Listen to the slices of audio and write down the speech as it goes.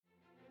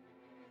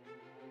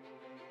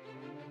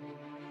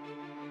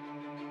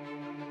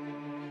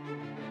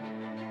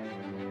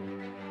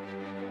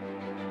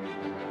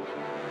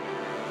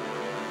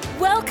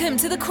Welcome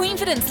to the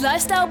Queenfidence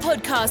Lifestyle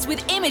Podcast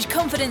with image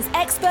confidence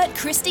expert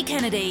Christy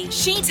Kennedy.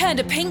 She turned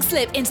a pink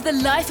slip into the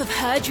life of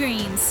her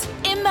dreams.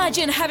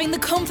 Imagine having the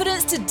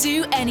confidence to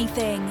do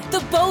anything,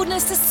 the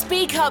boldness to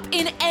speak up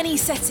in any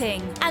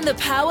setting, and the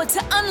power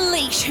to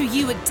unleash who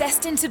you were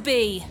destined to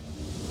be.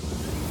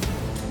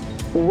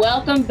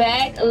 Welcome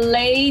back,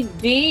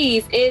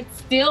 ladies. It's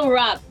still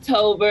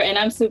Rocktober, and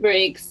I'm super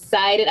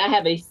excited. I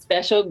have a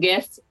special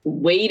guest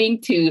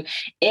waiting to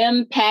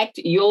impact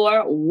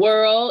your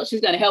world. She's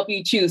going to help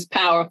you choose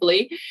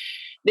powerfully.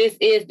 This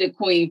is the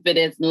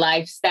Queenfidence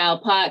Lifestyle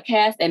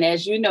Podcast, and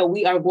as you know,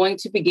 we are going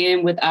to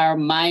begin with our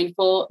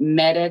mindful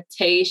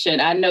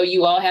meditation. I know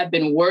you all have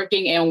been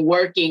working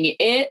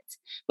it,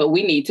 but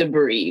we need to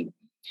breathe.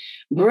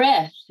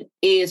 Breath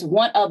is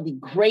one of the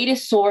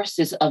greatest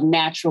sources of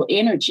natural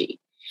energy.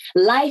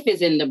 Life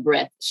is in the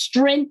breath.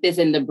 Strength is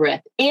in the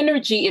breath.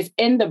 Energy is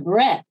in the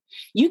breath.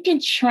 You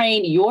can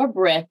train your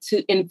breath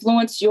to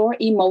influence your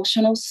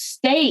emotional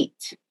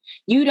state.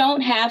 You don't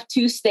have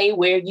to stay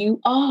where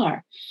you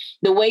are.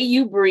 The way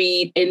you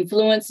breathe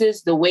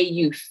influences the way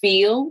you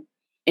feel.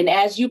 And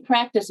as you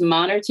practice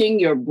monitoring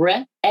your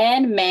breath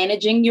and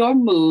managing your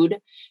mood,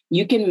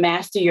 you can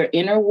master your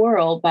inner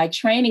world by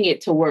training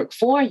it to work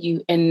for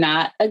you and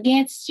not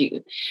against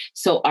you.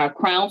 So our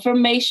crown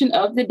formation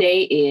of the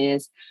day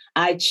is,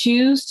 I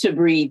choose to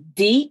breathe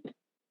deep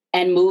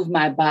and move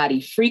my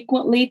body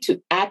frequently to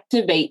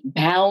activate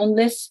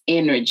boundless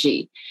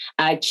energy.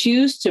 I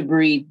choose to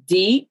breathe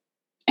deep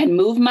and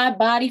move my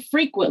body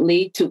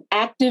frequently to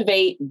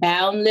activate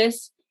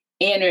boundless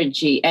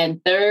energy.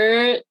 And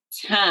third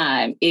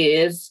time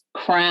is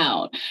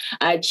crown.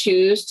 I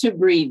choose to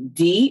breathe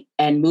deep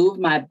and move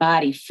my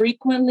body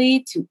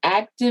frequently to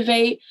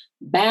activate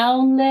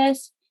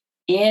boundless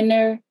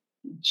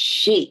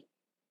energy.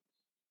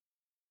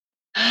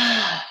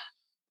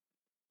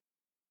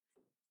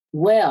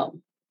 Well,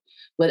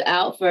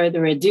 without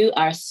further ado,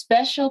 our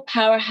special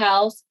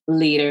powerhouse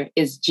leader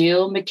is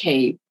Jill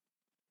McCabe.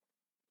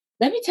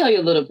 Let me tell you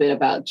a little bit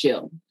about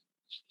Jill.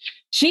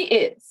 She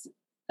is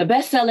a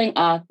best-selling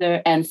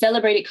author and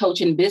celebrated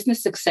coach in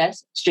business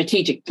success,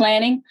 strategic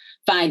planning,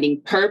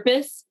 finding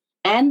purpose,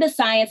 and the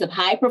science of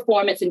high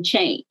performance and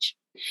change.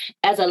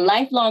 As a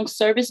lifelong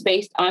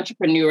service-based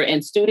entrepreneur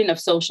and student of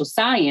social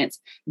science,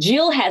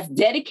 Jill has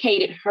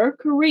dedicated her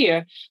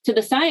career to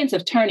the science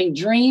of turning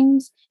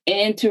dreams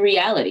into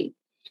reality.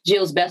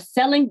 Jill's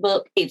best-selling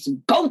book, It's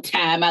Go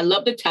Time, I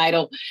love the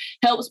title,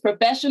 helps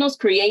professionals,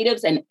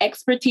 creatives, and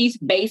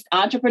expertise-based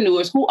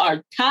entrepreneurs who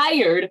are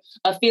tired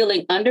of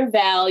feeling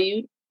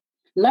undervalued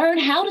learn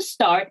how to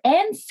start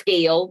and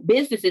scale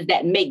businesses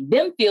that make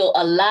them feel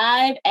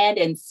alive and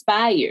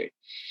inspired.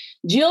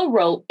 Jill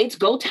wrote It's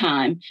Go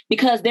Time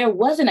because there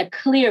wasn't a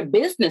clear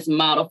business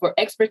model for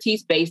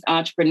expertise-based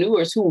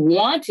entrepreneurs who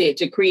wanted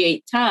to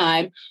create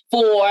time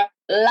for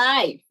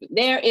life.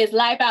 There is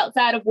life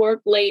outside of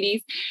work,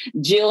 ladies.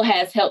 Jill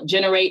has helped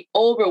generate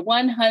over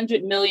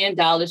 $100 million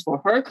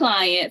for her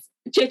clients.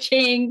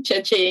 Cha-ching,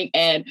 cha-ching,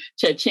 and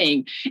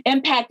cha-ching,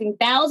 impacting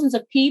thousands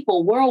of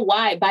people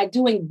worldwide by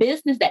doing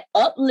business that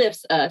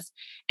uplifts us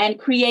and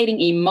creating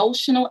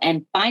emotional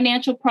and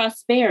financial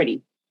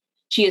prosperity.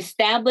 She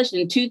established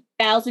in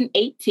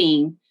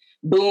 2018,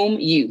 Boom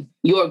You,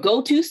 your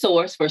go-to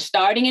source for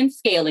starting and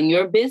scaling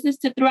your business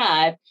to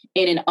thrive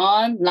in an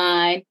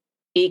online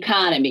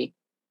economy.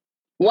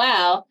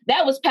 Wow,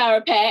 that was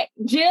Power Pack.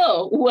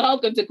 Jill,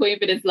 welcome to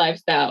Queenfidence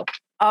Lifestyle.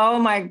 Oh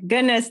my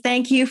goodness.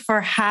 Thank you for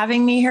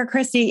having me here,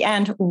 Christy.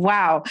 And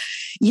wow,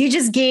 you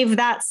just gave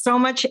that so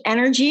much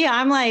energy.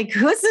 I'm like,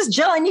 who's this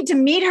Jill? I need to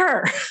meet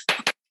her.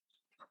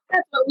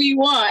 That's what we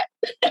want.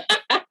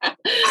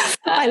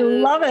 I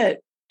love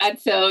it. I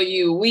tell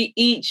you, we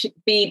each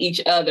feed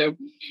each other.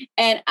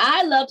 And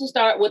I love to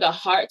start with a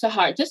heart to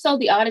heart, just so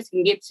the audience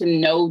can get to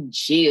know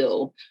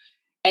Jill.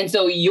 And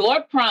so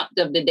your prompt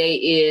of the day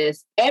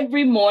is,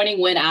 every morning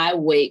when I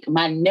wake,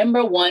 my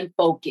number one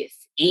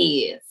focus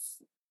is.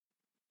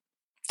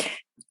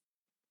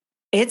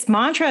 It's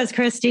mantras,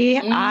 Christy.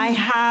 I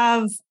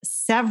have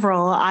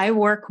several. I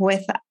work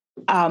with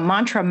a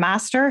mantra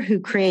master who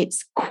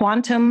creates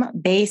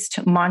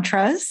quantum-based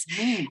mantras.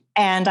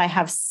 And I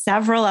have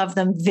several of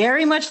them,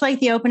 very much like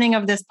the opening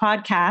of this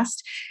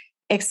podcast,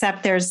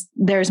 except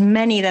there's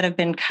many that have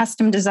been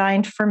custom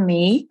designed for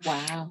me.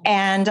 Wow.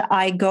 And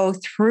I go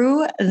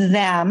through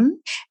them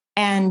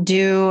and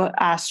do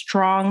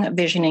strong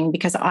visioning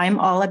because I'm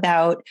all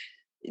about,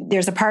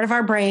 there's a part of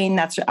our brain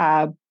that's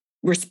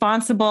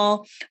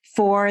responsible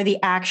for the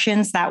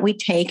actions that we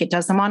take. It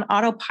does them on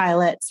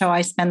autopilot. So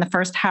I spend the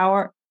first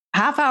half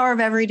hour of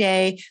every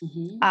day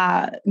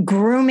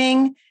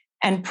grooming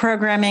and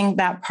programming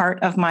that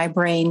part of my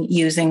brain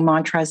using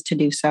mantras to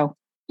do so.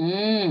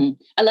 I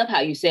love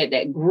how you said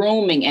that,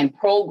 grooming and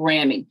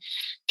programming.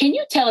 Can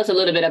you tell us a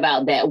little bit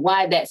about that?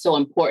 Why that's so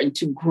important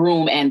to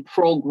groom and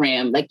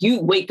program? Like,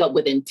 you wake up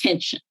with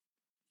intention.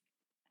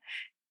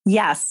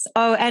 Yes.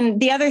 Oh, and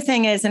the other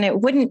thing is, and it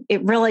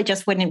really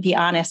just wouldn't be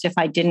honest if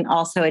I didn't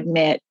also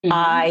admit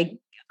I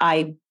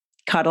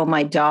cuddle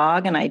my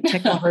dog and I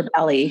tickle her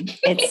belly.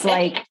 It's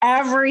like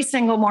every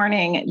single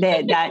morning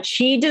that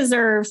she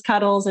deserves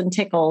cuddles and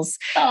tickles.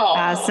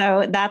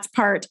 So that's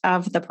part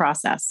of the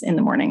process in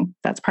the morning.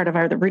 That's part of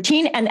the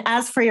routine. And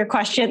as for your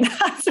question,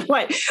 that's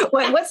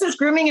what's this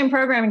grooming and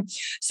programming?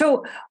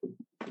 So,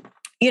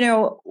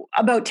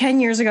 about 10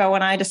 years ago,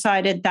 when I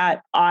decided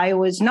that I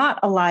was not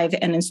alive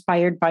and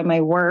inspired by my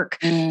work,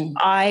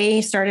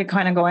 I started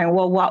kind of going,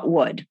 well, what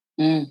would?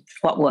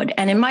 What would?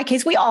 And in my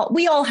case, we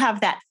all have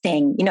that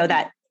thing,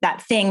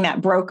 that thing that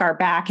broke our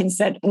back and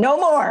said, no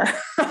more.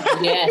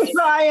 Yes.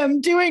 I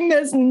am doing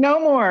this no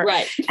more.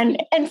 Right.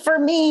 And for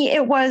me,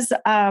 it was,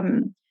 I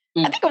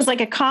think it was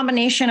like a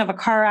combination of a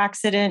car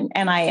accident.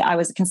 And I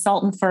was a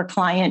consultant for a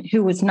client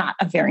who was not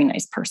a very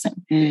nice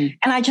person. And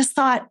I just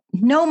thought,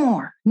 no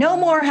more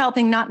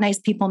helping not nice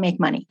people make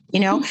money,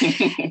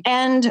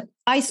 And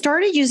I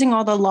started using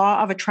all the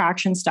law of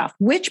attraction stuff,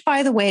 which,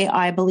 by the way,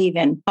 I believe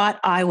in, but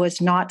I was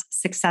not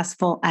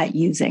successful at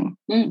using.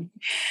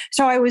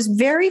 So I was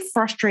very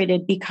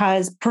frustrated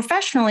because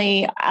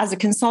professionally, as a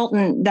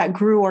consultant that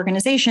grew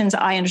organizations,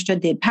 I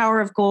understood the power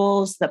of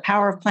goals, the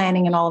power of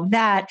planning and all of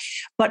that.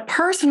 But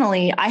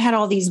personally, I had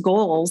all these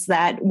goals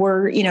that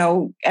were,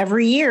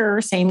 every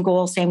year, same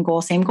goal, same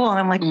goal, same goal. And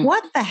I'm like,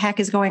 what the heck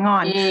is going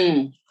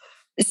on?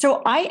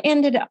 So I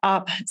ended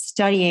up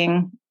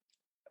studying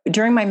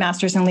during my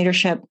master's in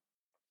leadership.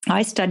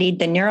 I studied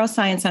the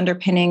neuroscience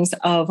underpinnings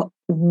of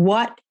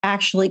what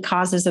actually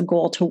causes a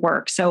goal to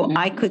work. So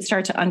I could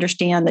start to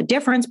understand the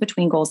difference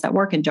between goals that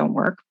work and don't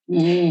work.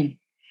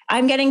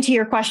 I'm getting to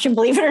your question,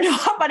 believe it or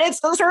not, but it's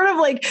sort of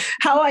like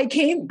how I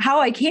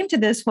came to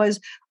this was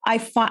I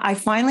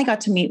finally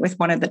got to meet with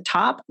one of the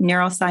top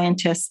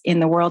neuroscientists in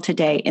the world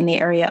today in the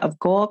area of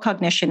goal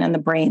cognition and the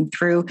brain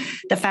through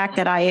the fact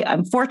that I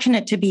am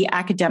fortunate to be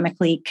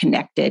academically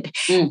connected.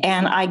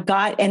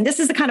 And this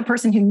is the kind of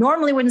person who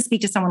normally wouldn't speak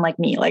to someone like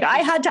me. Like I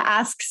had to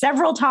ask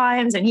several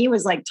times and he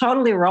was like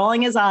totally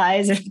rolling his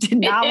eyes and did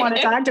not want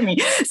to talk to me.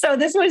 So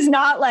this was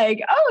not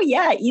like, oh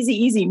yeah,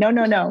 easy.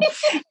 No.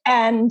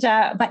 And,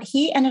 but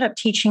he ended up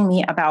teaching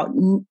me about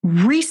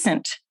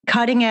recent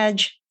cutting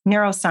edge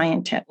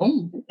neuroscience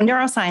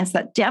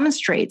that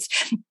demonstrates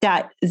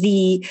that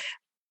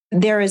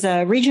there is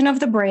a region of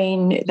the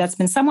brain that's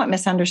been somewhat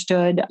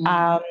misunderstood.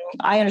 I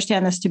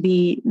understand this to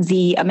be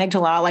the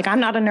amygdala. Like I'm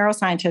not a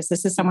neuroscientist.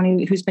 This is someone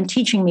who's been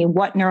teaching me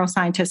what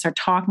neuroscientists are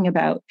talking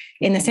about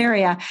in this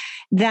area,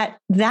 that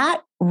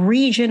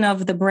region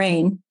of the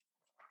brain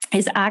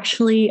is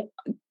actually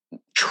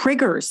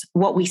triggers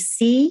what we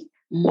see,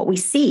 what we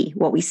say,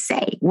 what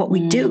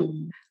we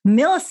do.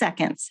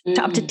 Milliseconds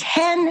to up to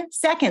 10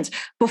 seconds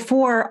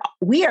before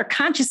we are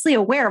consciously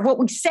aware of what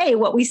we say,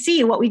 what we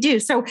see, what we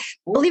do. So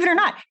believe it or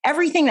not,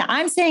 everything that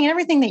I'm saying and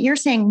everything that you're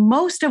saying,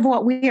 most of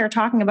what we are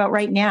talking about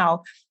right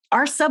now,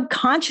 our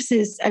subconscious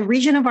is a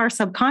region of our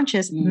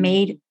subconscious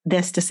made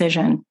this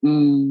decision.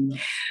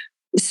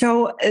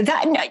 So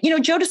that,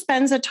 Joe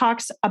Dispenza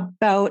talks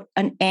about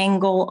an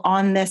angle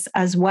on this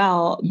as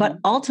well, but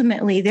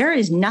ultimately there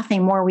is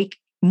nothing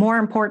more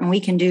important we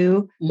can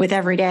do with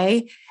every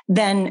day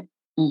than,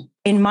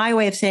 in my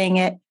way of saying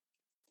it,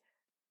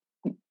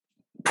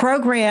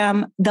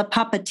 program the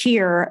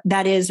puppeteer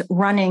that is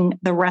running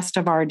the rest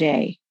of our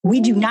day.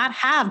 We do not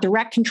have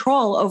direct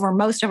control over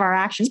most of our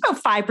actions.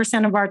 About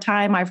 5% of our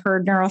time, I've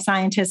heard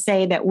neuroscientists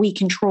say that we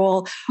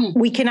control,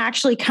 we can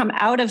actually come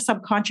out of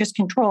subconscious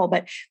control.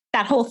 But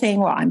that whole thing,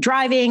 well, I'm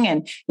driving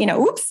and,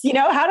 oops,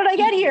 how did I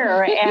get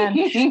here?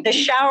 And the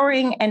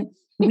showering, and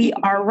we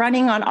are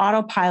running on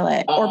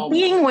autopilot or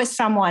being with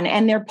someone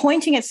and they're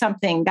pointing at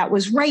something that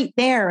was right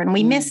there and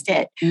we missed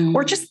it.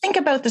 Or just think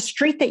about the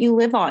street that you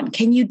live on.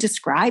 Can you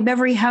describe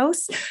every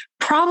house?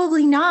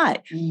 Probably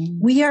not.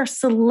 We are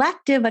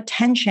selective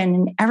attention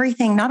in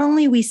everything, not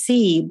only we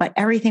see, but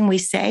everything we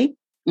say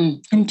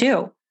and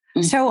do.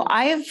 So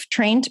I've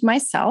trained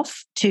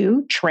myself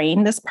to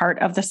train this part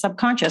of the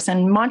subconscious,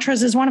 and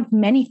mantras is one of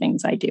many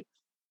things I do.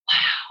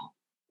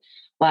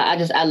 Well,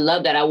 I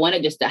love that. I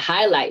wanted just to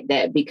highlight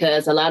that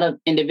because a lot of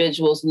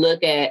individuals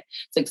look at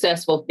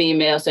successful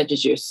females such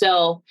as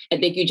yourself and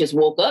think you just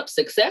woke up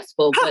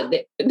successful,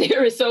 but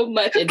there is so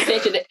much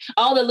intention,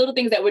 all the little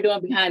things that we're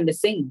doing behind the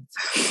scenes.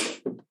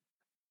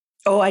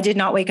 Oh, I did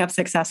not wake up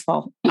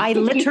successful. I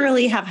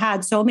literally have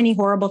had so many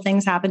horrible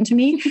things happen to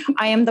me.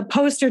 I am the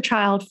poster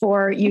child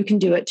for you can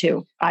do it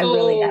too. I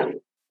really am.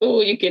 Oh,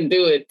 you can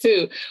do it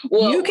too.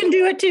 Well, you can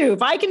do it too.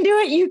 If I can do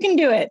it, you can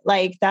do it.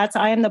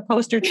 I am the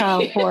poster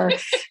child for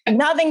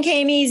nothing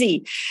came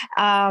easy.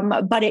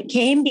 But it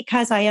came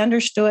because I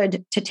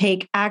understood to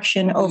take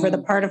action over the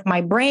part of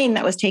my brain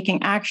that was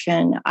taking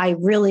action.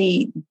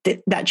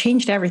 That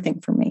changed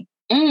everything for me.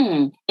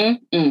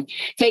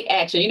 Take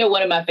action.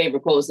 One of my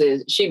favorite quotes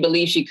is, she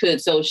believed she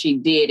could, so she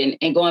did.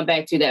 And going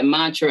back to that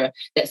mantra,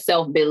 that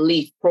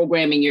self-belief,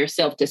 programming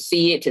yourself to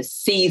see it, to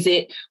seize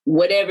it,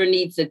 whatever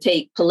needs to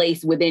take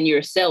place within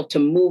yourself to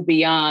move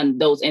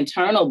beyond those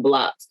internal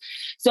blocks.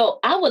 So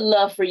I would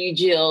love for you,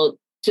 Jill,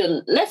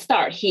 let's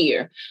start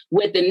here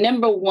with the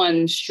number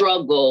one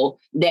struggle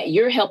that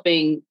you're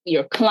helping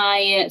your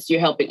clients, you're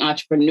helping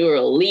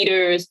entrepreneurial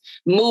leaders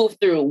move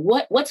through.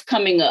 What's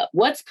coming up?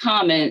 What's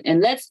common?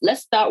 And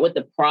let's start with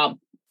the problem.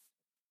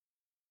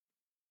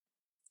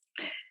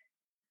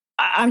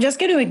 I'm just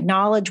going to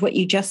acknowledge what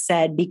you just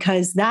said,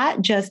 because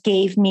that just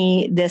gave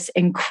me this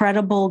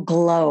incredible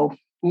glow.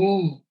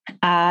 And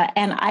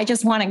I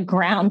just want to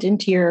ground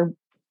into your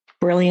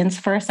brilliance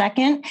for a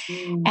second.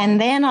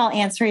 And then I'll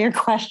answer your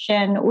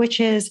question, which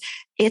is,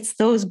 it's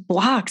those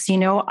blocks.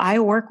 I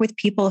work with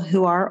people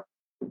who are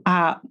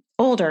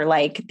older,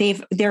 like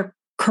their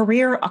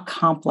career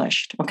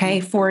accomplished,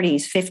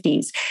 40s,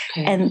 50s,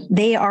 and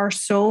they are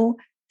so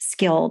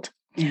skilled.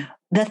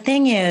 The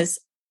thing is,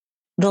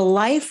 the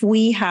life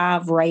we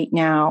have right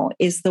now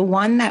is the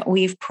one that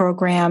we've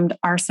programmed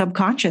our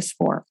subconscious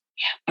for.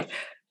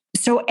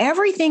 So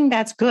everything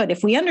that's good,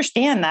 if we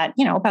understand that,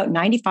 about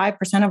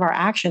 95% of our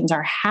actions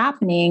are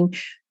happening,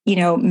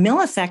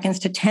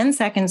 milliseconds to 10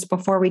 seconds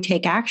before we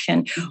take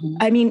action.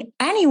 I mean,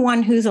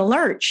 anyone who's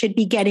alert should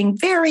be getting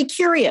very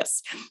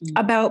curious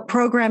about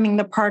programming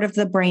the part of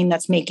the brain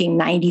that's making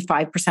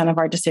 95% of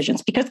our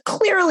decisions, because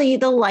clearly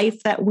the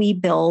life that we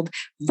build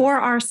for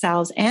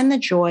ourselves and the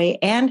joy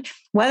and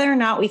whether or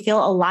not we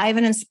feel alive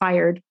and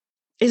inspired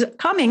is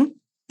coming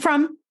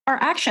from our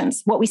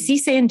actions, what we see,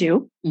 say, and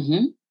do.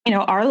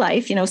 Our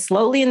life,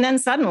 slowly and then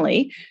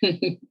suddenly,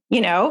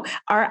 our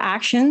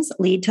actions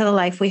lead to the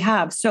life we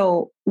have.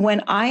 So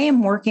when I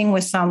am working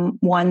with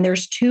someone,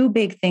 there's two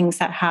big things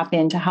that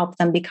happen to help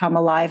them become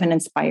alive and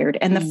inspired.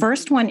 And the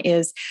first one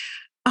is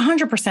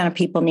 100% of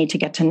people need to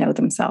get to know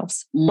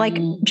themselves. Like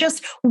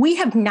we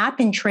have not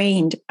been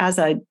trained as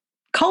a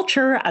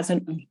culture,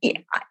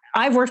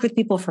 I've worked with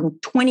people from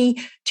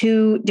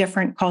 22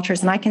 different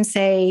cultures, and I can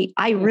say,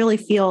 I really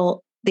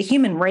feel the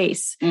human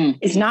race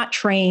is not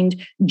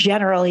trained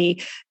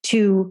generally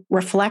to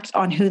reflect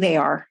on who they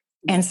are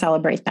and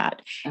celebrate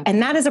that.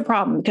 And that is a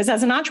problem, because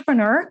as an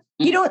entrepreneur,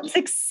 you don't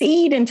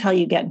succeed until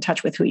you get in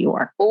touch with who you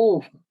are.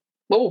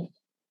 It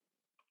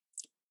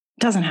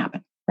doesn't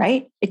happen,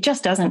 right? It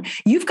just doesn't.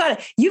 You've got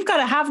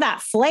to have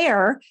that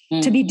flair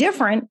to be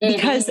different,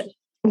 because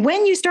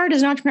when you start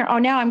as an entrepreneur,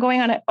 now I'm going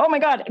on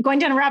going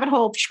down a rabbit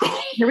hole.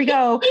 Here we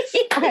go.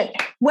 Okay.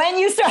 When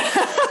you start,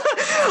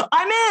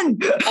 I'm in.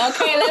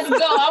 Okay, let's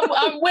go.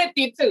 I'm with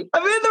you too.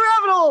 I'm in the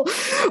rabbit hole.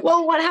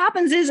 Well, what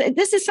happens is,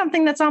 this is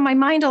something that's on my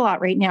mind a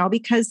lot right now,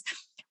 because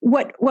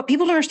what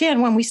people don't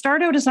understand, when we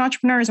start out as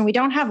entrepreneurs and we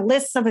don't have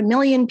lists of 1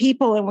 million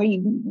people and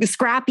we're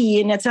scrappy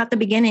and it's at the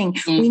beginning,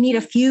 we need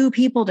a few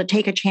people to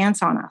take a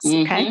chance on us.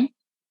 Okay.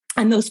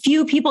 And those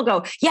few people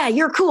go, yeah,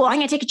 you're cool. I'm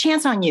going to take a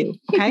chance on you.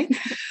 Okay.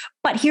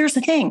 But here's the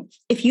thing.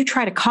 If you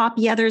try to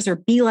copy others or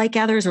be like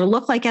others or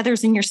look like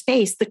others in your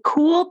space, the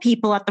cool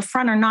people at the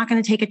front are not going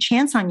to take a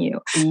chance on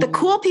you. The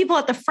cool people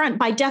at the front,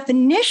 by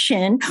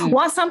definition,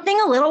 want something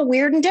a little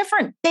weird and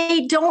different.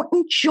 They don't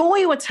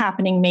enjoy what's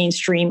happening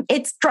mainstream.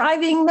 It's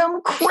driving them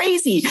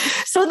crazy.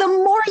 So the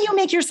more you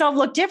make yourself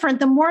look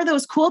different, the more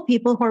those cool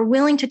people who are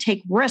willing to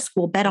take risk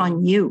will bet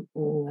on you.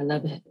 Oh, I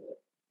love it.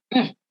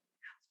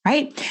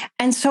 Right.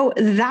 And so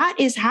that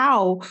is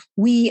how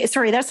that's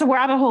the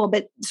rabbit hole.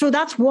 But so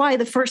that's why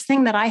the first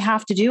thing that I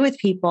have to do with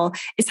people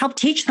is help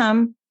teach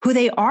them who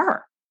they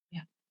are.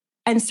 Yeah.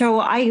 And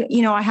so I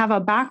have a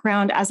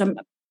background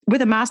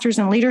with a master's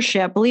in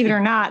leadership. Believe it or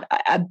not,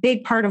 a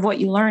big part of what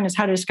you learn is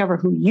how to discover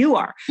who you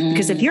are.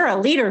 Because if you're a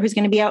leader who's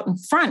going to be out in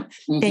front,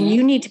 then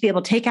you need to be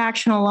able to take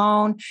action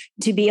alone,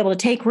 to be able to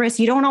take risks.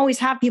 You don't always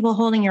have people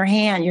holding your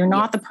hand. You're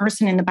not the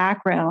person in the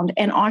background.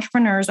 And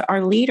entrepreneurs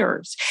are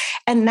leaders.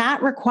 And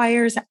that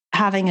requires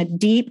having a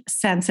deep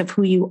sense of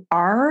who you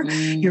are.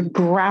 You're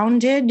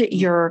grounded.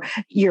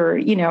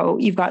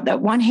 You've got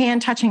that one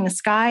hand touching the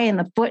sky and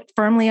the foot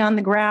firmly on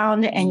the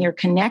ground, and you're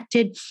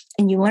connected,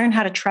 and you learn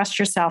how to trust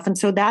yourself. And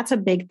so that's a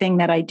big thing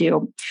that I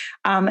do.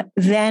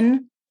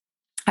 Then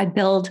I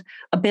build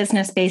a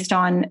business based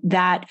on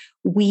that.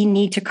 We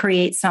need to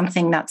create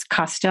something that's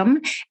custom.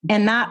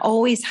 And that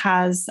always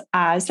has,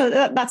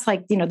 that's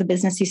like, the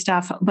businessy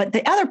stuff. But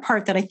the other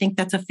part that I think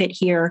that's a fit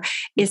here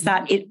is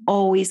that it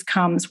always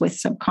comes with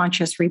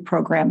subconscious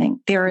reprogramming.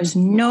 There is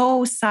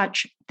no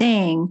such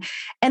thing.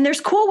 And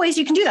there's cool ways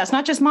you can do that. It's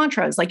not just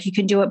mantras. Like, you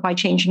can do it by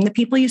changing the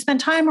people you spend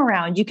time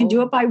around. You can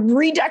do it by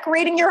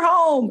redecorating your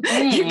home.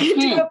 You can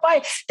do it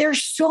by,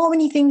 there's so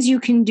many things you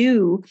can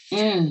do.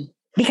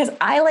 Because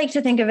I like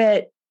to think of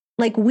it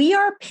like we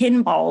are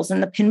pinballs in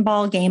the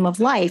pinball game of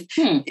life.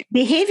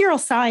 Behavioral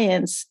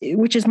science,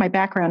 which is my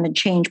background in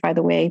change, by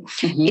the way,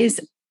 is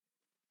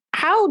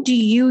how do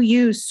you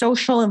use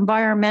social,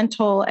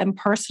 environmental, and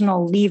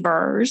personal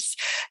levers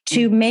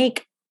to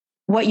make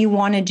what you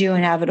want to do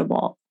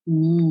inevitable?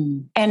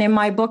 And in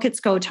my book,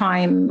 It's Go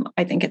Time,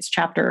 I think it's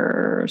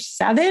chapter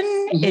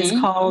 7, is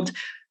called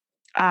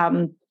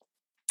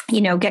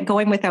Get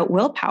Going Without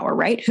Willpower,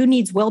 right? Who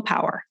needs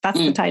willpower? That's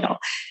the title.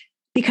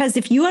 Because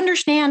if you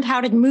understand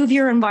how to move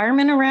your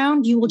environment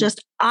around, you will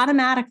just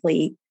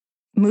automatically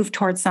move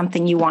towards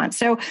something you want.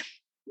 So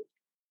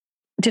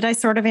did I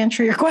sort of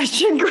answer your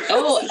question, Chris?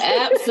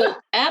 Oh,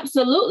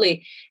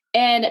 absolutely.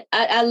 And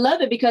I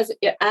love it because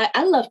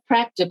I love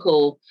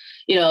practical,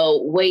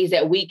 ways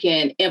that we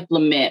can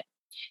implement.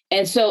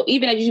 And so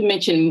even as you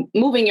mentioned,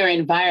 moving your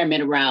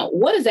environment around,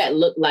 what does that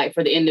look like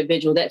for the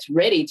individual that's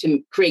ready to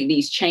create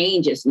these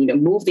changes,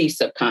 move these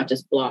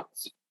subconscious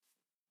blocks?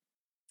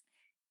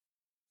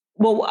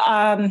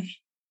 Well,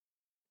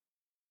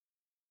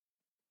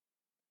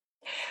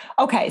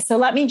 okay. So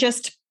let me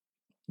just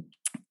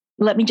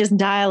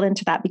dial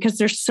into that because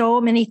there's so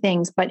many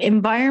things, but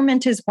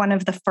environment is one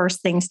of the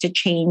first things to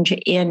change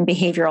in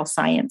behavioral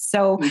science.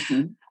 So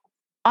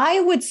I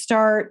would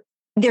start,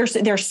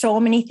 there's so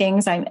many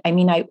things. I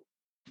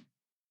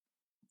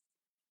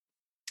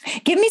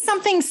give me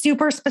something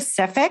super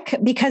specific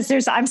because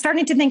I'm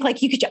starting to think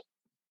like you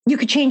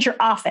could change your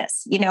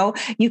office,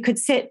 you could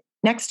sit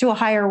next to a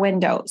higher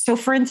window. So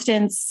for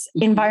instance,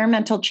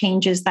 environmental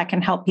changes that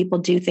can help people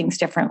do things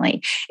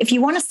differently. If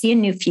you want to see a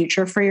new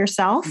future for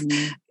yourself,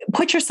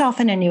 put yourself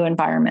in a new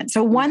environment.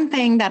 So one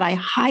thing that I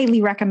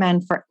highly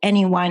recommend for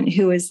anyone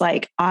who is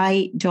like,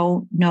 I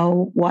don't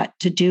know what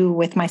to do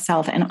with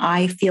myself and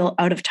I feel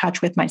out of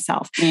touch with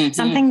myself.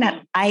 Something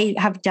that I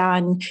have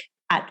done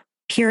at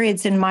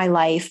periods in my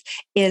life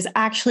is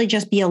actually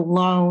just be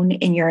alone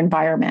in your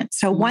environment.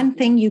 So one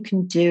thing you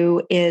can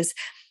do is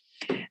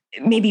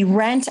maybe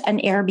rent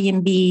an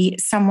Airbnb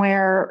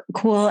somewhere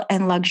cool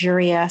and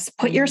luxurious.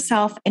 Put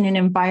yourself in an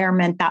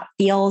environment that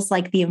feels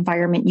like the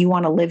environment you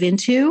want to live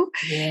into.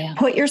 Yeah.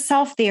 Put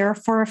yourself there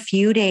for a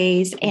few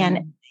days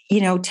and,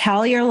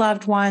 tell your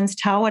loved ones,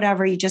 tell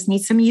whatever, you just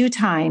need some you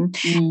time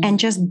and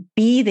just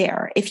be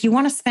there. If you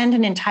want to spend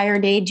an entire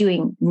day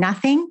doing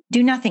nothing,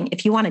 do nothing.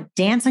 If you want to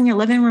dance on your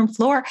living room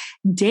floor,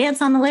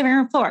 dance on the living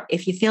room floor.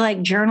 If you feel like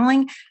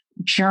journaling,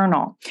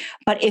 journal.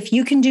 But if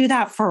you can do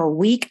that for a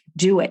week,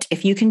 do it.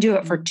 If you can do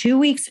it for 2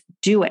 weeks,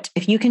 do it.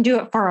 If you can do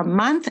it for a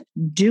month,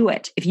 do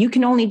it. If you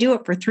can only do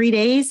it for 3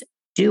 days,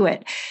 do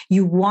it.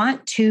 You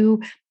want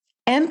to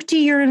empty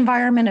your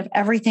environment of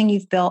everything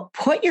you've built,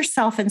 put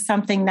yourself in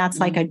something that's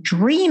like a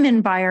dream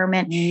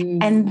environment.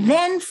 And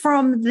then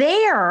from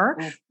there,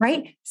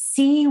 right,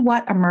 see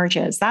what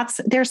emerges.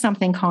 There's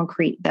something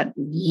concrete that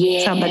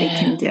somebody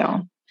can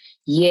do.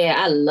 Yeah,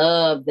 I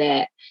love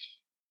that.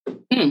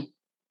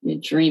 Your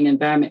dream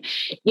environment.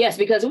 Yes,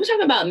 because we're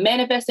talking about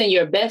manifesting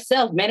your best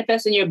self,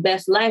 manifesting your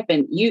best life.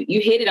 And you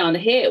hit it on the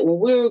head. When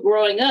we were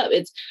growing up,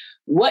 it's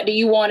what do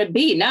you want to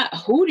be? Not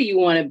who do you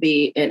want to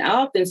be? And I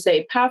often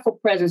say powerful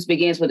presence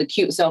begins with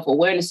acute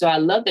self-awareness. So I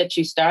love that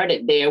you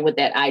started there with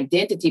that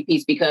identity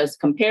piece because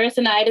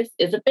comparisonitis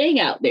is a thing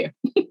out there.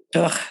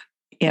 Ugh,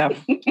 yeah.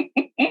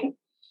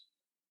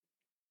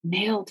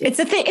 Nailed it. It's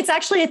a thing. It's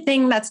actually a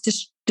thing that's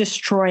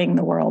destroying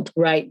the world.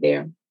 Right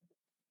there.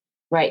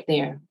 Right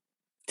there.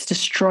 It's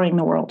destroying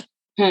the world.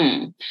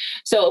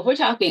 So if we're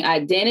talking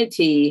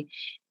identity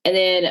and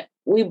then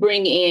we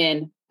bring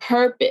in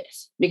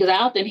purpose, because I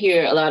often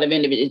hear a lot of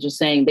individuals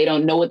saying they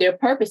don't know what their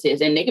purpose is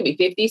and they can be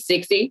 50,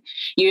 60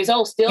 years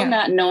old, still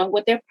not knowing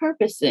what their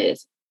purpose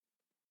is.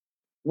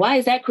 Why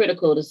is that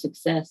critical to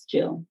success,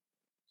 Jill?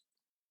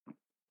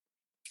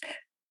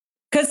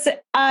 Because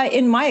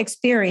in my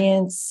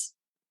experience,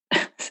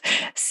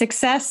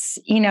 success,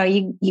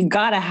 you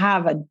got to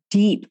have a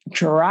deep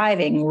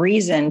driving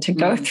reason to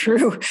go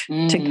through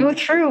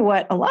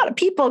what a lot of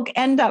people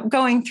end up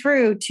going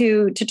through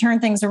to turn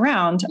things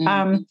around.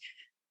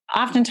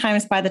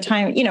 Oftentimes by the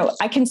time,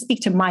 I can speak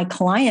to my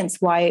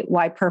clients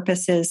why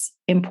purpose is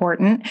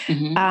important,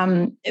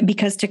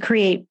 because to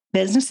create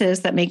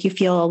businesses that make you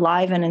feel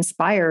alive and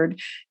inspired,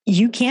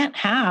 you can't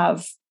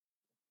have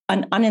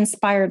an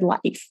uninspired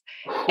life.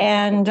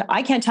 And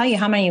I can't tell you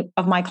how many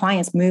of my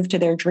clients move to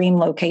their dream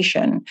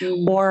location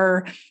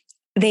or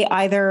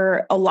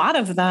a lot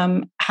of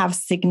them have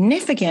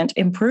significant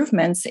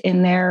improvements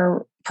in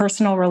their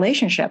personal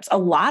relationships. A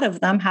lot of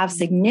them have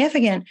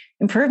significant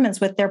improvements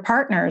with their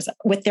partners,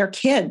 with their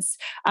kids.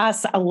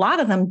 A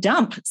lot of them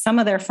dump some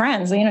of their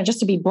friends,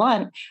 just to be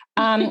blunt,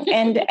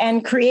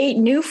 and create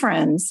new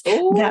friends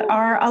that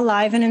are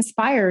alive and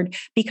inspired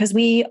because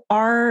we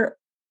are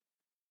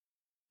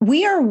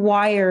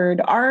wired,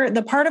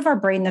 the part of our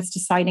brain that's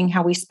deciding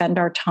how we spend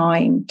our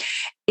time.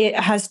 It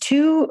has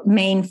two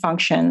main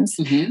functions,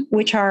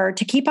 which are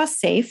to keep us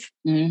safe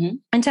and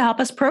to help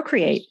us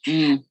procreate.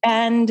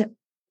 And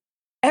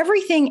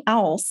everything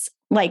else,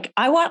 like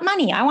I want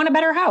money, I want a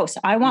better house,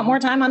 I want more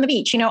time on the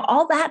beach,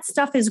 all that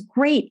stuff is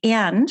great.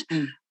 And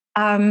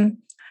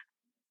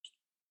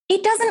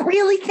it doesn't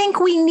really think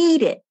we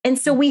need it. And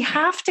so we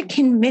have to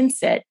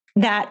convince it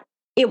that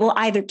it will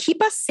either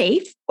keep us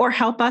safe or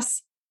help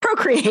us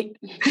procreate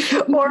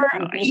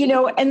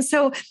and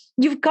so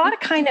you've got to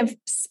kind of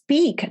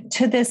speak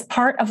to this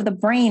part of the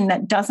brain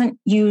that doesn't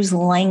use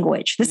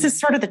language. This is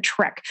sort of the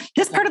trick.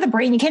 This part of the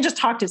brain, you can't just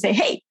talk to say,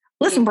 hey,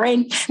 listen,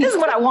 brain, this is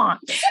what I want.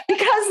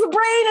 Because the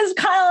brain is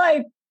kind of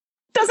like,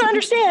 doesn't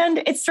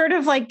understand. It's sort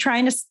of like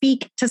trying to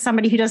speak to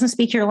somebody who doesn't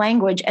speak your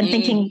language and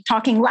thinking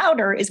talking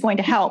louder is going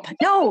to help.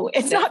 No,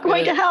 it's not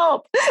going to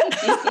help.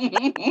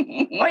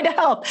 Going to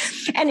help.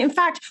 And in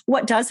fact,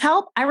 what does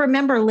help? I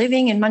remember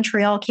living in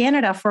Montreal,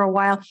 Canada for a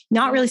while,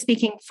 not really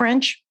speaking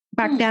French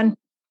back then.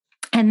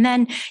 And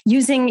then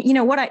using,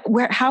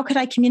 how could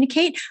I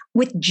communicate?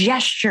 With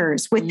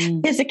gestures, with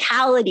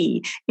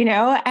physicality,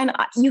 and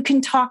you can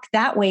talk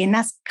that way. And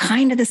that's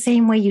kind of the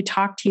same way you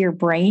talk to your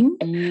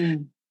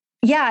brain.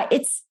 Yeah,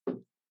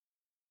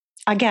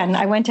 again,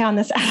 I went down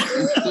this,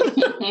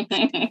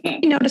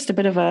 you noticed a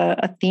bit of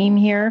a theme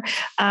here.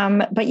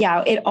 But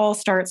yeah, it all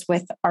starts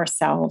with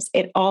ourselves.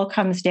 It all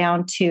comes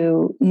down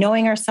to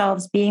knowing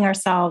ourselves, being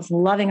ourselves,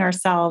 loving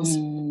ourselves,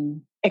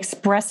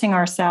 expressing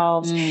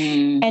ourselves.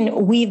 And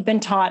we've been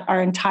taught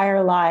our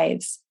entire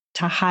lives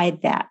to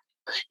hide that.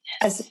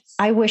 As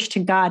I wish to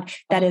God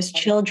that as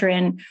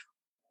children,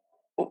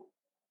 you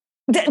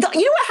know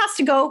what has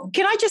to go?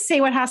 Can I just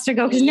say what has to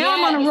go? Because now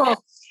I'm on a roll.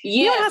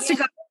 You know what has to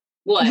go?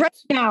 What? Right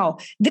now,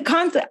 the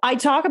concept, I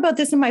talk about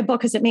this in my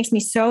book because it makes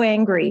me so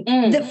angry.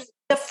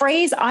 The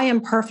phrase, I am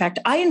perfect.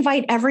 I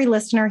invite every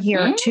listener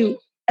here to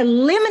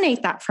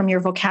eliminate that from your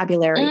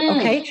vocabulary.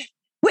 Okay.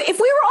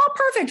 If we were all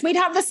perfect, we'd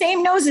have the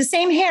same noses,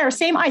 same hair,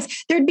 same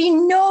eyes. There'd be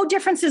no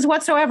differences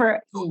whatsoever.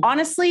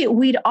 Honestly,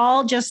 we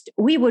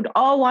would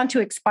all want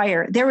to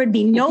expire. There would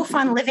be no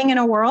fun living in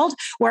a world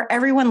where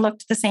everyone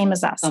looked the same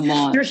as us.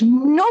 There's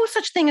no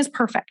such thing as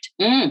perfect.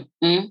 And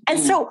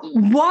so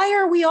why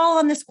are we all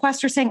on this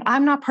quest of saying,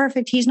 I'm not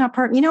perfect, he's not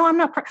perfect, I'm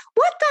not perfect.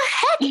 What the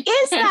heck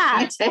is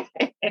that?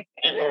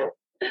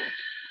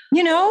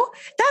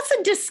 That's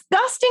a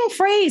disgusting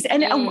phrase.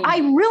 And I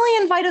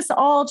really invite us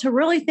all to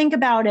really think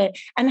about it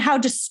and how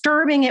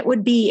disturbing it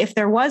would be if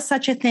there was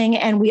such a thing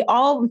and we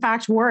all, in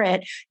fact, were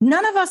it.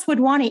 None of us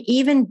would want to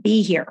even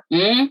be here.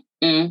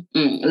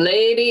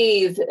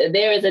 Ladies,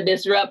 there is a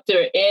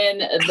disruptor in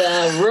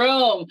the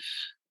room.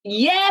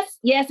 Yes,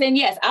 and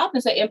yes. I often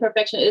say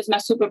imperfection is my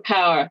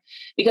superpower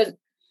because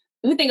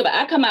we think about,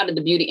 I come out of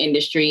the beauty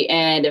industry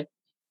and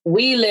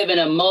we live in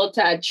a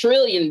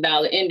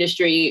multi-trillion-dollar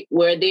industry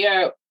where they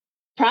are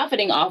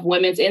profiting off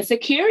women's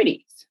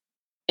insecurities.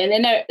 And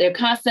then they're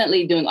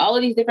constantly doing all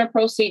of these different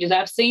procedures.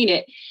 I've seen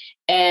it.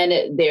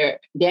 And they're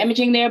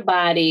damaging their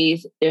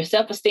bodies. Their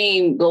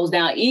self-esteem goes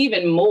down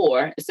even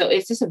more. So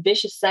it's just a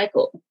vicious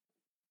cycle.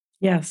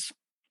 Yes.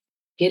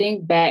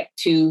 Getting back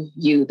to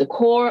you, the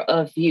core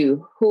of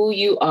you, who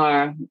you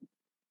are,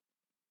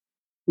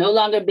 no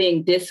longer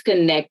being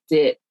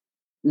disconnected,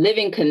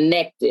 living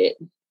connected,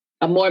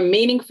 a more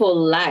meaningful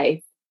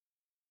life.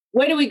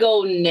 Where do we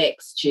go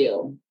next,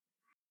 Jill?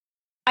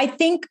 I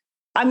think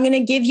I'm going to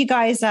give you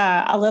guys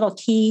a little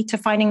key to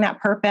finding that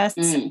purpose.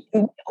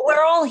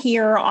 We're all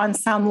here on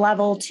some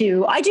level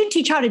too. I do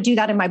teach how to do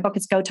that in my book.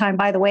 It's Go Time,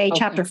 by the way,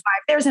 Chapter 5.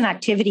 There's an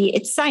activity.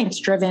 It's science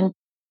driven.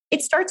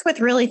 It starts with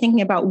really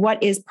thinking about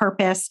what is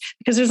purpose,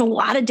 because there's a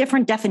lot of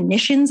different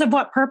definitions of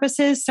what purpose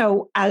is.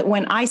 So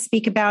when I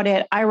speak about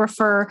it, I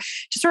refer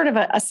to sort of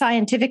a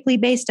scientifically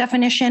based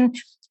definition.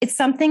 It's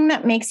something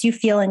that makes you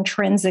feel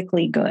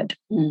intrinsically good.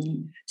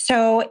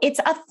 So it's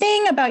a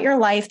thing about your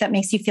life that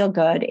makes you feel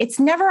good.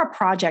 It's never a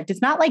project. It's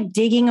not like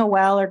digging a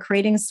well or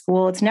creating a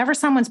school. It's never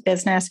someone's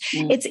business.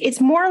 It's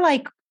more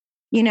like,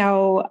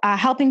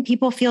 helping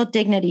people feel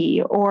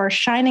dignity or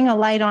shining a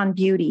light on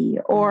beauty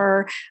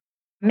or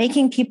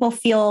making people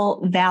feel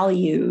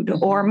valued.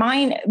 Or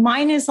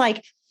mine is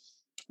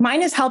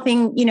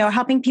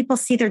helping people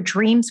see their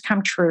dreams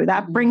come true.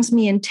 That brings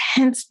me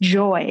intense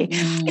joy.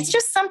 It's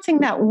just something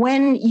that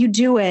when you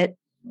do it,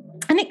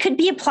 and it could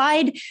be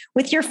applied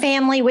with your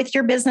family, with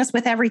your business,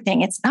 with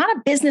everything. It's not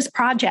a business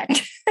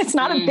project. It's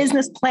not a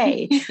business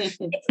play. It's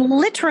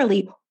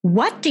literally,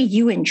 what do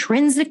you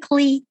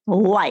intrinsically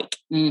like?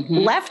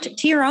 Left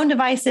to your own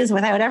devices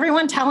without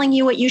everyone telling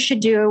you what you should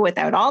do,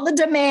 without all the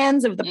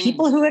demands of the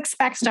people who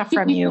expect stuff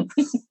from you.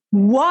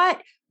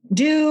 What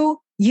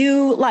do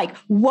you like?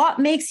 What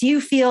makes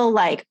you feel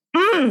like,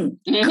 good,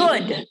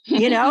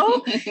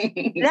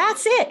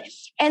 that's it.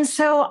 And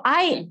so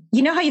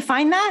you know how you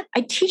find that?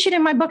 I teach it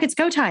in my book, It's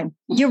Go Time.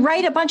 You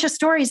write a bunch of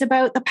stories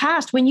about the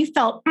past when you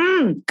felt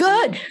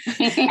good.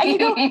 And you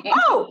go,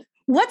 oh,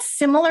 what's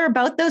similar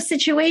about those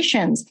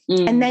situations?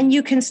 And then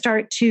you can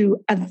start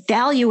to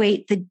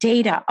evaluate the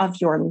data of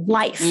your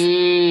life.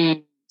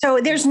 So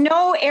there's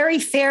no airy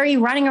fairy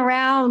running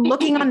around,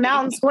 looking on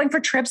mountains, going for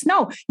trips.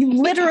 No, you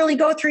literally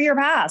go through your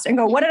past and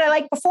go, what did I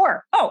like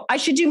before? Oh, I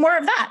should do more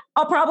of that.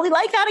 I'll probably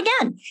like that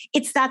again.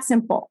 It's that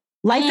simple.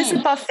 Life is a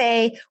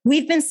buffet.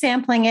 We've been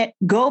sampling it.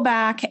 Go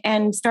back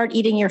and start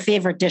eating your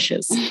favorite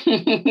dishes.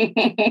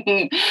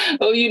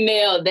 Oh, you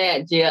nailed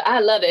that, Jill. I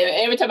love it.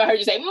 Every time I heard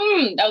you say,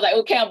 I was like,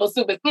 oh, Campbell's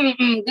soup is good.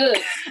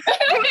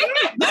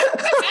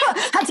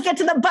 Had to get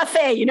to the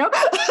buffet,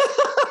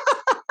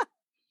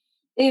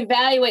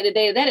 Evaluate the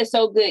data. That is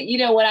so good.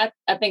 When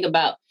I think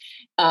about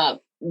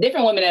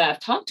different women that I've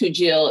talked to,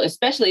 Jill,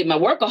 especially my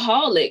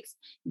workaholics,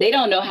 they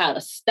don't know how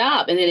to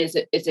stop. And then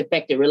it's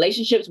affected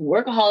relationships.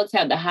 Workaholics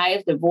have the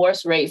highest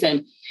divorce rates.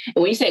 And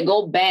when you say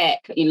go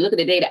back, you look at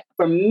the data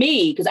for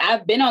me, because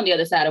I've been on the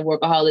other side of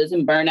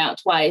workaholism,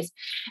 burnout twice,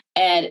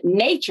 and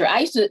nature. I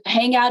used to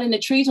hang out in the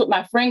trees with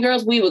my friend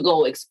girls. We would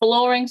go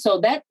exploring.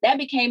 So that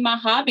became my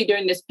hobby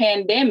during this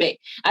pandemic.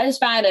 I just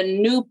find a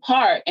new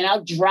park and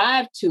I'll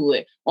drive to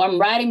it, or I'm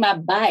riding my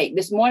bike.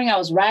 This morning I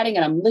was riding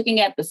and I'm looking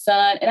at the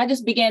sun and I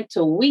just began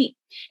to weep.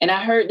 And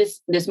I heard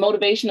this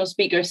motivational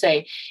speaker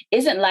say,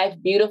 isn't life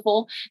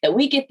beautiful that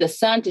we get the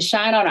sun to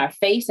shine on our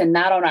face and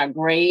not on our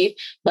grave?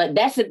 But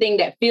that's the thing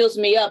that fills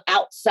me up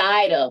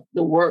outside of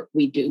the work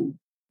we do.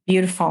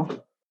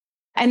 Beautiful.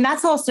 And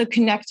that's also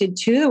connected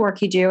to the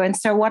work you do. And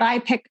so what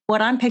I'm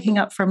picking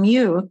up from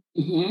you,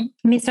 I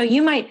mean, so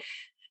you might,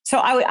 so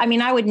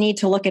I would need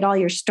to look at all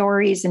your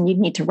stories and you'd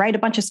need to write a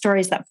bunch of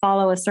stories that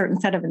follow a certain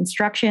set of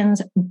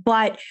instructions.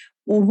 But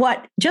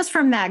just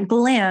from that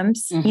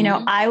glimpse,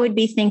 I would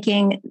be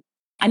thinking,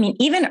 I mean,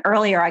 even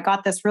earlier, I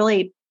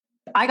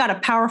got a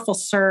powerful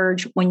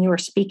surge when you were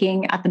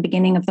speaking at the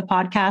beginning of the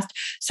podcast.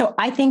 So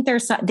I think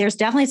there's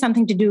definitely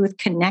something to do with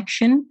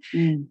connection.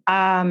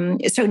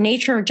 So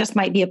nature just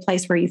might be a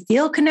place where you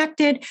feel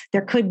connected.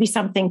 There could be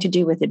something to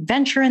do with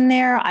adventure in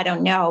there. I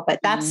don't know, but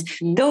that's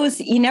those,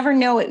 you never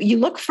know. You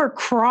look for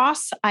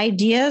cross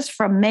ideas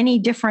from many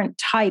different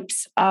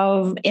types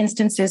of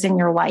instances in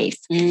your life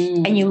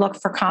and you look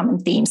for common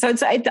themes. So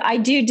I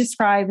do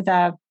describe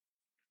the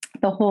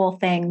whole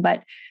thing,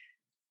 but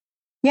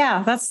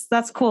yeah,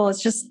 that's cool.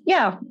 It's just,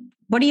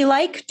 what do you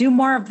like? Do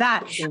more of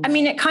that. I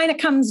mean, it kind of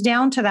comes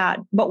down to that,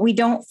 but we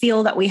don't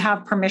feel that we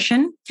have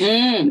permission.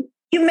 You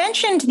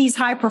mentioned these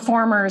high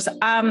performers.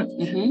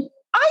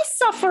 I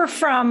suffer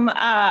from,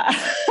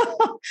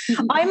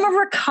 I'm a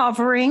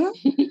recovering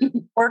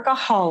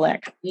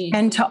workaholic.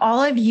 And to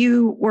all of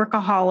you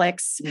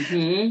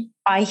workaholics,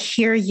 I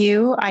hear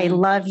you. I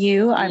love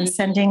you. I'm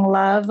sending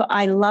love.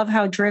 I love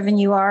how driven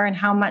you are and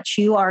how much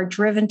you are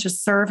driven to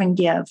serve and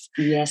give.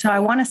 Yes. So I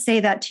want to say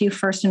that to you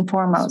first and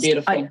foremost.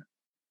 Beautiful. I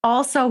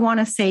also want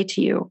to say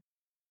to you,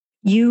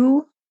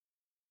 you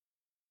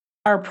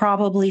are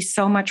probably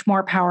so much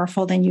more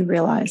powerful than you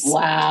realize.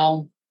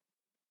 Wow.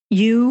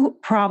 You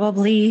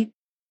probably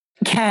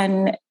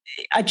can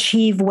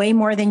achieve way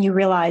more than you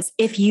realize.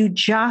 If you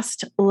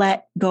just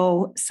let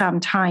go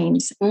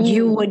sometimes,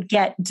 you would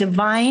get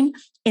divine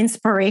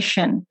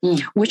inspiration,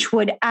 which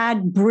would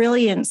add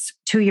brilliance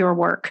to your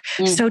work.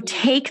 So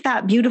take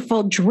that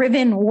beautiful,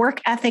 driven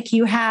work ethic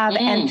you have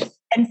and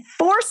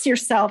force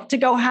yourself to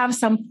go have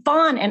some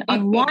fun and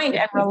unwind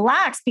and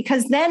relax,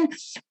 because then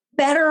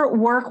better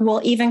work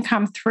will even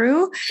come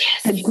through.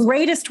 Yes. The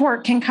greatest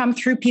work can come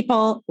through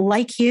people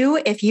like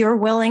you if you're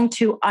willing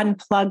to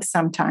unplug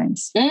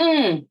sometimes.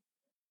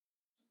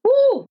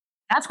 Woo.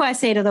 That's why I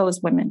say to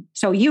those women.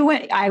 So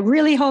I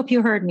really hope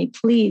you heard me.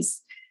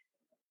 Please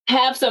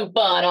have some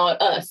fun on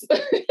us.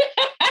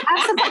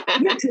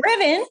 You're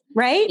driven,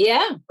 right?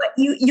 Yeah. But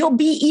you'll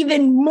be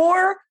even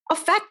more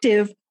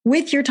effective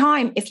with your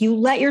time if you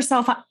let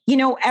yourself,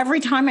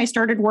 every time I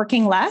started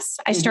working less,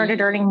 I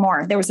started earning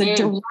more. There was a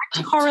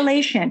direct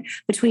correlation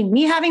between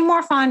me having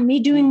more fun,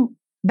 me doing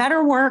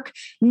better work,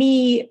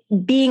 me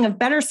being of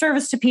better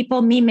service to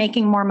people, me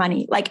making more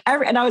money.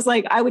 And I was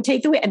like, I would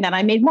take the weight and then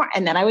I made more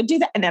and then I would do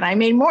that and then I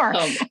made more.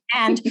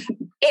 And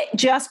it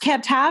just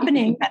kept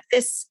happening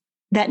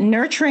that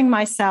nurturing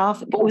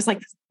myself, it was like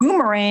this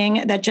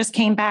boomerang that just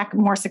came back,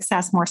 more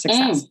success.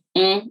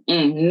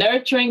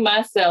 Nurturing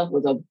myself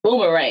was a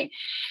boomerang.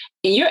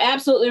 And you're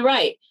absolutely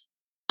right.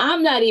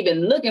 I'm not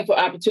even looking for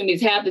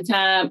opportunities half the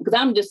time because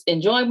I'm just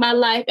enjoying my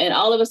life. And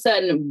all of a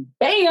sudden,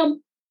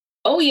 bam.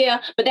 Oh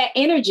yeah. But that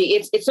energy,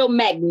 it's so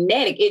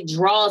magnetic. It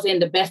draws in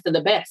the best of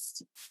the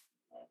best.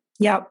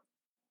 Yep.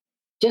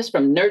 Just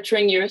from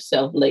nurturing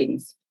yourself,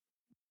 ladies.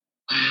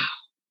 Wow.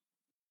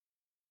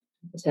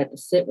 Just had to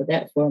sit with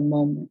that for a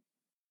moment.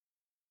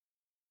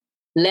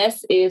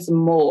 Less is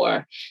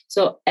more.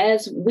 So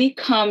as we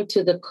come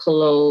to the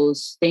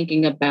close,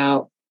 thinking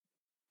about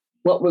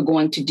what we're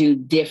going to do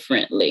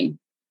differently,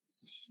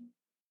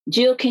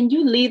 Jill, can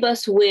you leave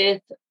us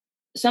with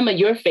some of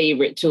your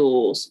favorite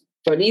tools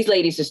for these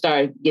ladies to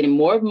start getting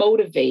more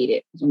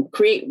motivated,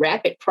 create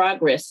rapid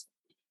progress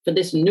for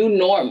this new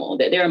normal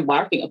that they're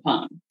embarking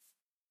upon?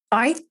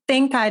 I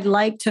think I'd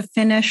like to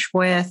finish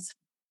with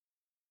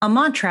a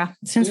mantra,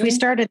 since we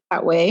started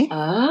that way.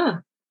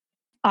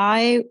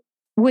 I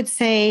would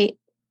say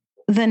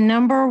the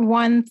number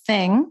one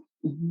thing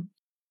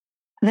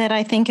that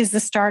I think is the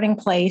starting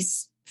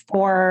place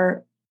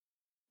for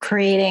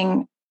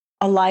creating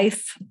a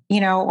life,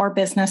 or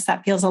business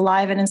that feels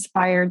alive and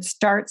inspired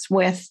starts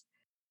with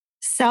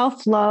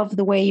self-love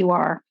the way you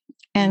are.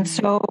 And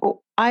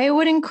so I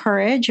would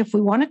encourage, if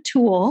we want a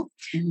tool,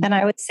 then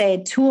I would say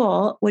a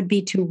tool would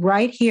be to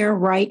right here,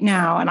 right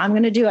now. And I'm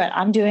going to do it.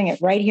 I'm doing it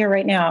right here,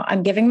 right now.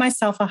 I'm giving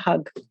myself a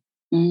hug.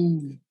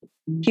 If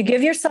you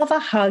give yourself a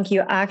hug,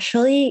 you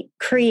actually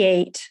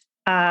create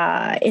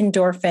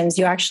endorphins.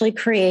 You actually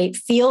create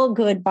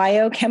feel-good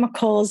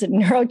biochemicals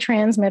and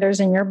neurotransmitters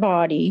in your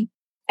body.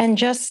 And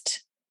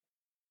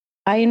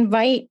I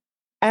invite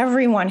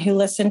everyone who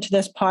listened to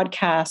this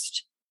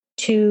podcast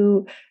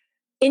to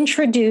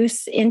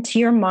introduce into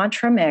your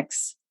mantra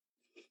mix,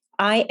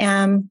 I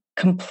am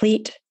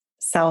complete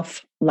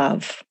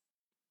self-love.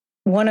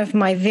 One of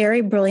my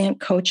very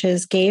brilliant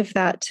coaches gave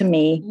that to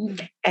me,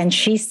 and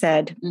she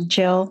said,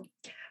 Jill,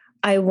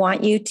 I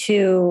want you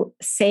to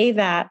say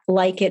that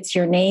like it's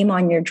your name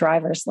on your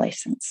driver's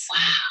license. Wow.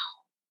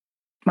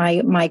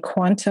 My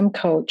quantum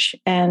coach.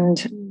 And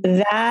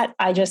that,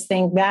 I just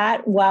think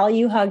that while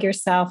you hug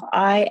yourself,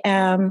 I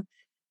am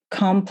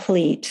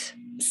complete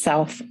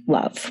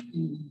self-love.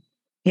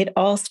 It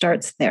all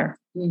starts there.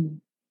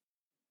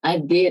 I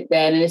did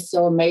that. And it's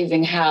so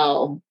amazing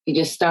how you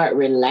just start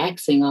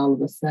relaxing all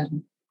of a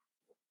sudden.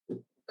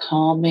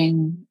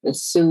 Calming, the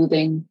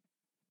soothing.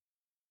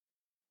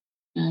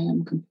 I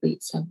am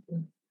complete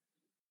self-love.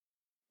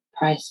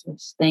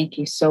 Priceless. Thank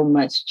you so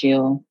much,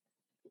 Jill,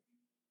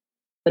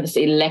 for this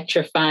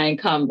electrifying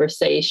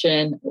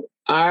conversation.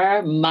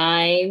 Our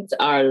minds,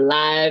 our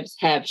lives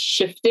have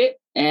shifted,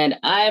 and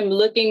I'm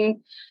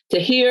looking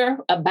to hear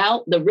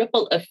about the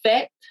ripple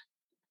effect.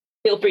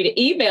 Feel free to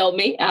email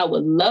me. I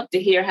would love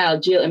to hear how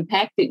Jill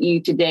impacted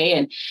you today,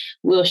 and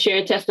we'll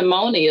share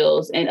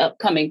testimonials in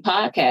upcoming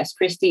podcasts.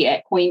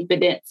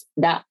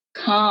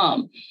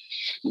 Christy@queenfidence.com.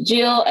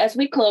 Jill, as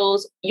we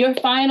close, your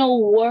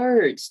final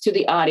words to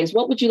the audience,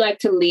 what would you like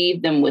to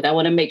leave them with? I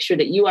want to make sure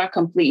that you are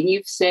complete and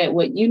you've said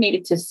what you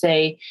needed to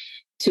say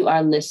to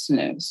our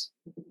listeners.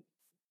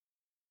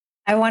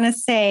 I want to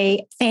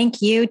say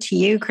thank you to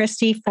you,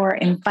 Christy, for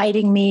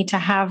inviting me to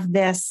have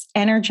this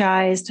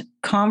energized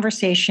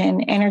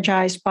conversation,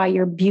 energized by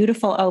your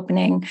beautiful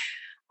opening.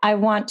 I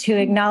want to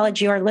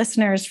acknowledge your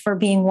listeners for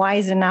being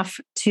wise enough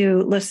to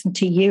listen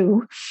to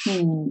you.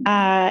 And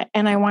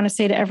I want to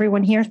say to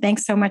everyone here,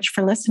 thanks so much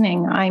for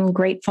listening. I'm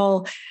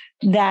grateful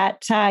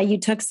that you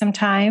took some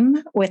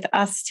time with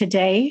us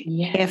today.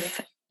 Yes.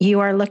 If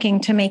you are looking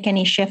to make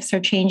any shifts or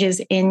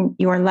changes in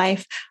your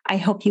life, I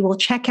hope you will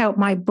check out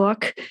my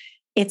book.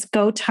 It's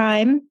Go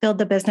Time, Build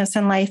the Business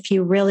and Life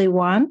You Really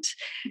Want.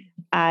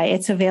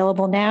 It's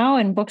available now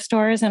in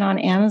bookstores and on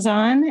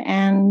Amazon.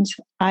 And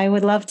I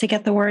would love to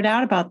get the word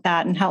out about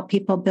that and help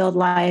people build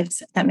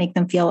lives that make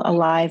them feel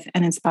alive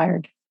and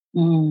inspired.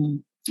 Oh,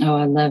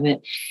 I love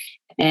it.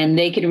 And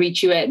they can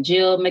reach you at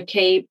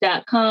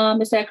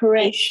jillmccabe.com. Is that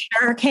correct? They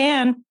sure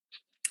can.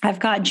 I've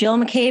got Jill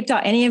McCabe.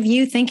 Any of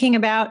you thinking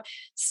about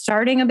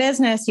starting a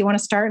business, you want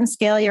to start and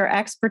scale your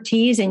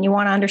expertise and you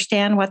want to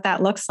understand what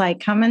that looks like,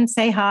 come and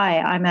say hi.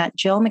 I'm at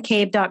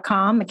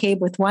jillmccabe.com, McCabe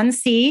with one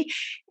C,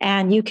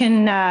 and you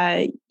can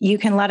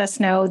let us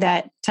know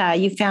that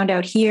you found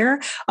out here.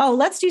 Oh,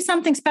 let's do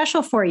something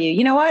special for you.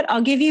 You know what?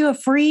 I'll give you a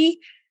free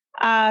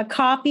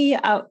copy,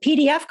 a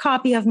PDF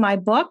copy of my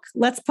book.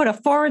 Let's put a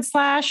 /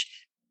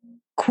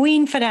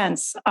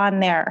 Queenfidence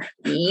on there.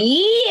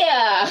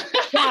 Yeah.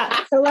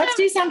 So let's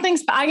do something.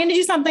 I'm going to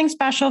do something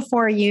special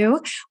for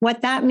you.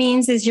 What that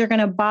means is you're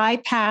going to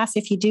bypass,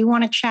 if you do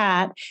want to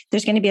chat,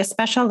 there's going to be a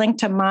special link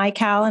to my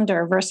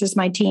calendar versus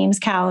my team's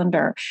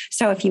calendar.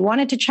 So if you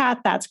wanted to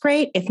chat, that's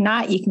great. If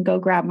not, you can go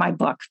grab my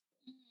book.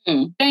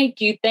 Thank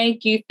you.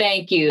 Thank you.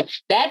 Thank you.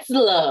 That's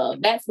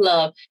love. That's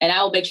love. And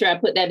I will make sure I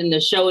put that in the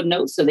show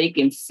notes so they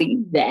can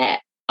see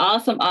that.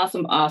 Awesome,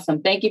 awesome,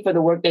 awesome. Thank you for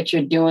the work that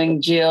you're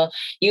doing, Jill.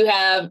 You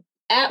have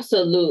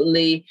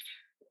absolutely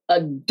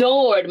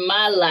adored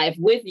my life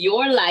with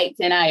your light,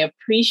 and I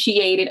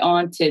appreciate it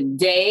on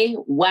today.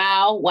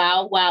 Wow,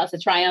 wow, wow. It's a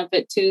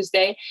triumphant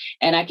Tuesday,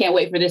 and I can't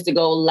wait for this to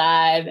go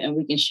live and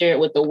we can share it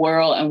with the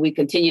world and we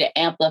continue to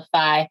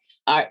amplify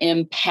our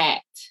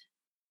impact.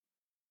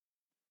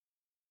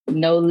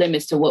 No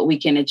limits to what we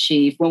can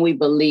achieve when we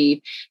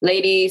believe.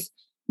 Ladies,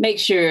 make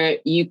sure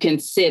you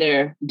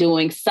consider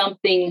doing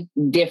something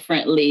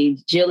differently.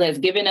 Jill has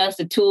given us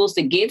the tools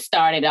to get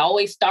started. It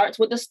always starts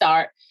with a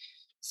start.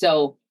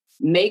 So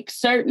make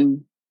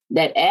certain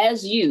that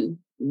as you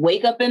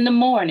wake up in the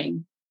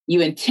morning, you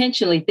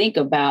intentionally think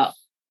about,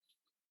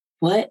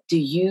 what do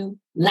you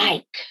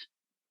like?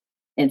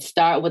 And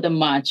start with a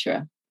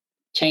mantra.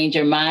 Change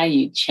your mind,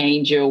 you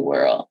change your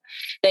world.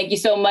 Thank you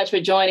so much for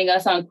joining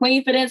us on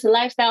Queenfidence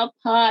Lifestyle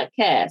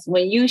Podcast.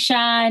 When you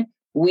shine,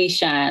 we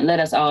shine. Let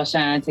us all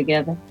shine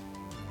together.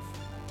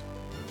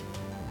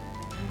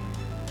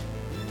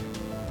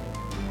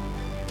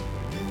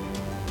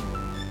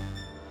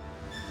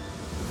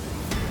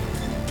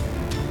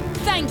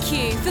 Thank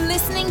you for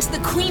listening to the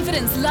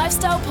Queenfidence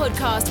Lifestyle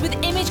Podcast with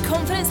image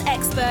confidence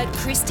expert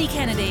Christy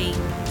Kennedy.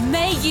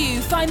 May you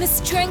find the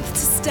strength to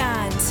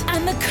stand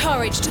and the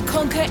courage to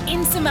conquer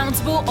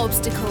insurmountable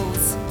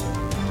obstacles.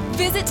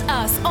 Visit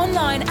us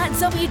online at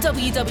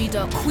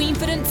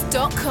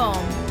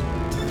www.queenfidence.com.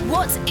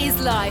 What is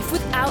life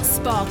without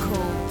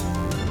sparkle?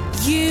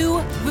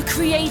 You were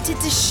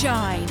created to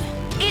shine.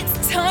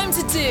 It's time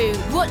to do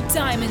what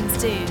diamonds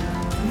do.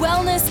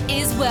 Wellness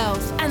is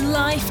wealth and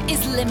life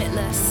is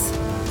limitless.